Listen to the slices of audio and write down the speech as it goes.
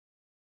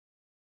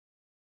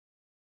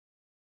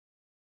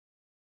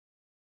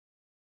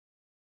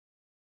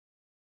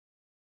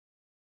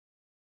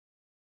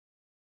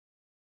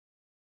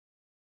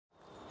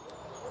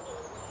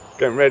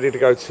Getting ready to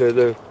go to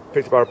the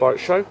Peterborough bike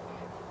show.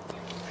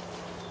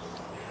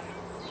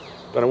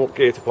 Don't know what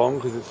gear to put on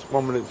because it's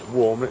one minute it's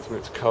warm, next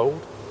minute it's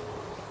cold.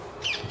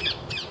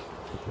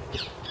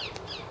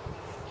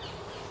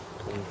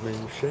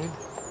 Main machine.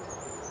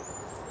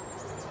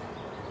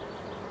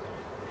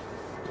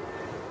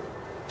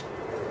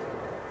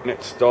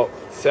 Next stop,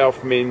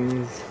 South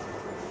Mins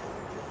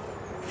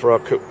for our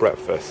cooked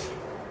breakfast.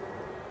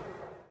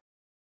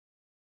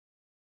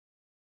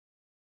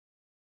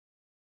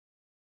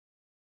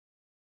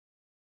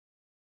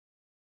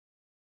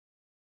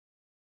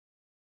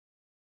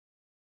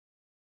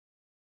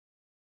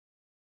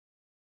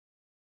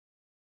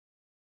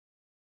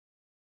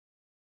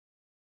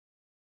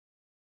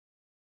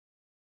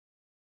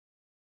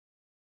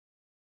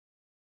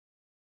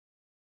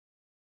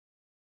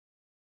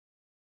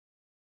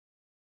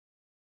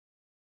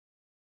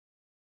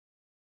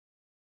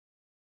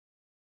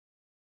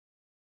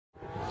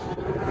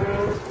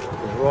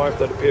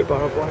 Arrived at the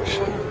Peterborough bike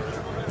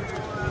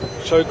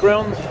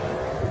showground.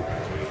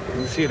 You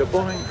can see the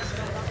bikes.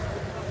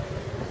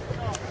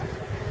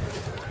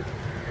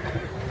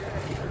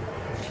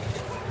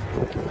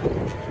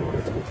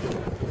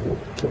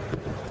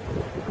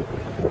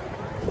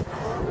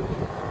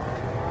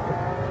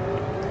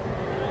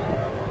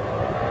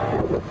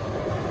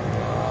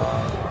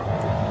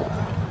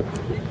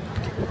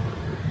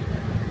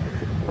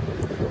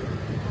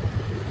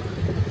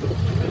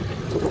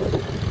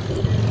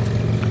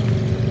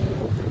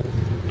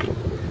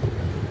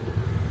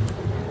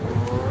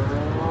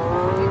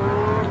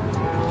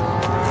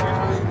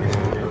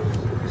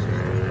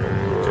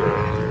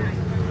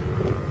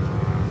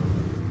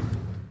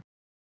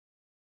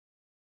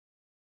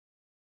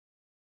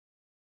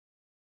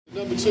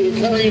 Number 2,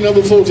 carrying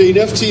number 14,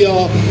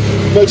 FTR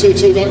Moto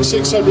 2 Max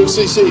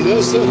 600cc.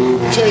 There's the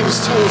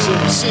James Towson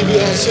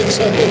CBR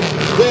 600.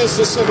 There's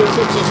the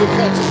 750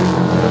 Ducati.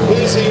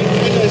 There's the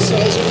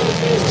NSI's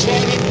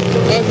China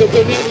and the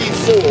Benelli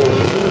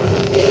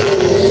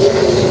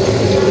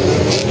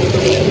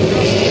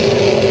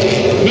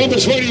 4. Number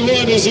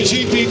 21 is the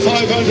GP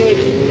 500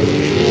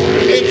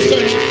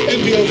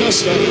 MV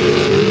Augusta.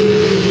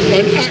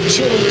 An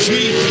actual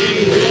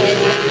GP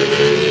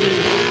 500.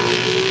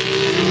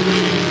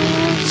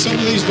 Some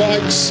of these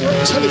bikes,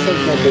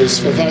 telephone numbers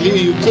for value,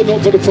 you could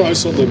not put a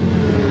price on them.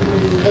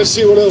 Let's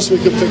see what else we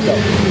can pick up.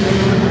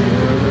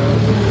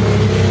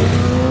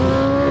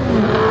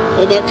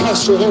 On that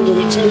Castro Honda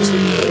that tows the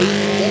boat,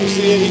 that was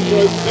the year he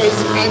broke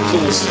both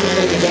ankles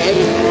on the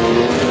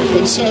bike,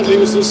 but sadly it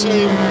was the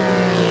same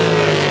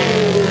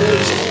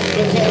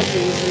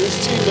McCarthy, his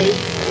teammate,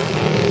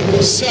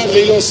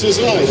 sadly lost his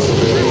life.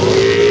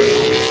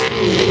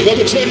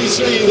 Number 23,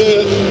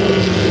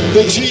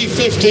 the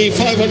G50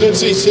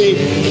 500cc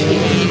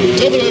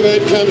double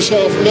overhead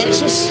camshaft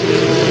mattress.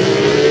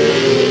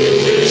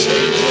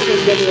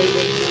 Double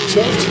overhead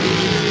camshaft.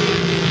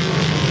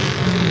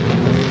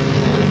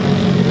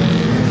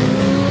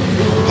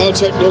 How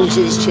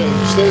technology has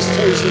changed. There's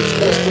Towson's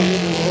Castro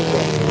Honda.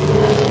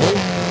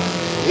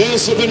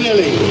 There's the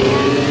Benelli.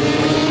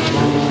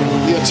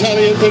 The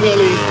Italian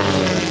Benelli.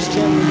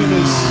 Strong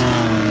winners.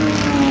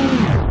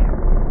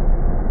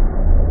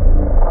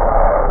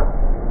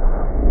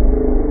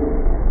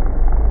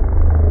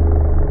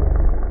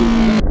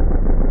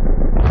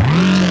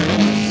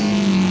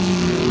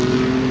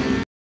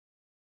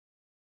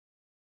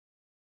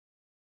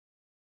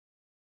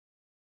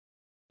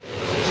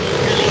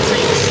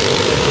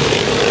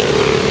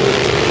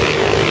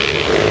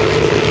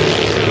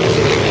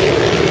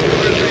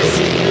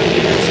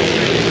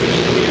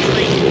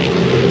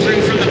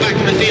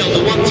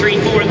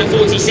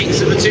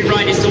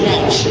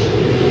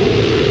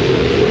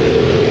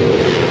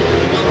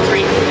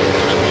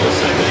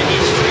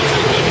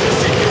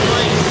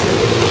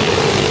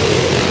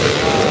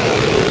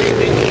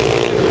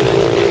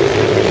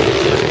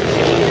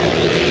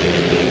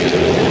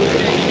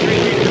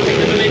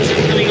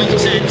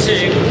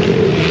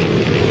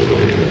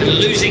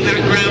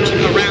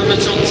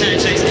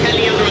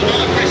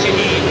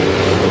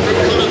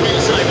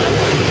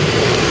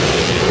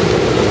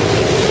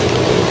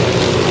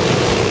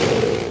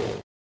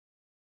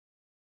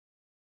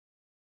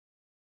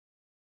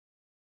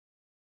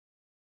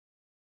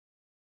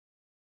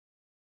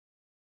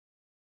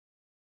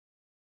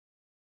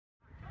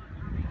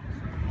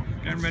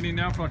 Getting ready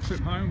now for our trip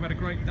home. We've had a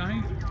great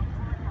day.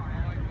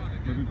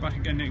 We'll be back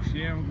again next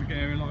year. We'll get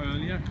here a lot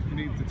earlier because we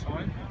need the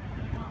time.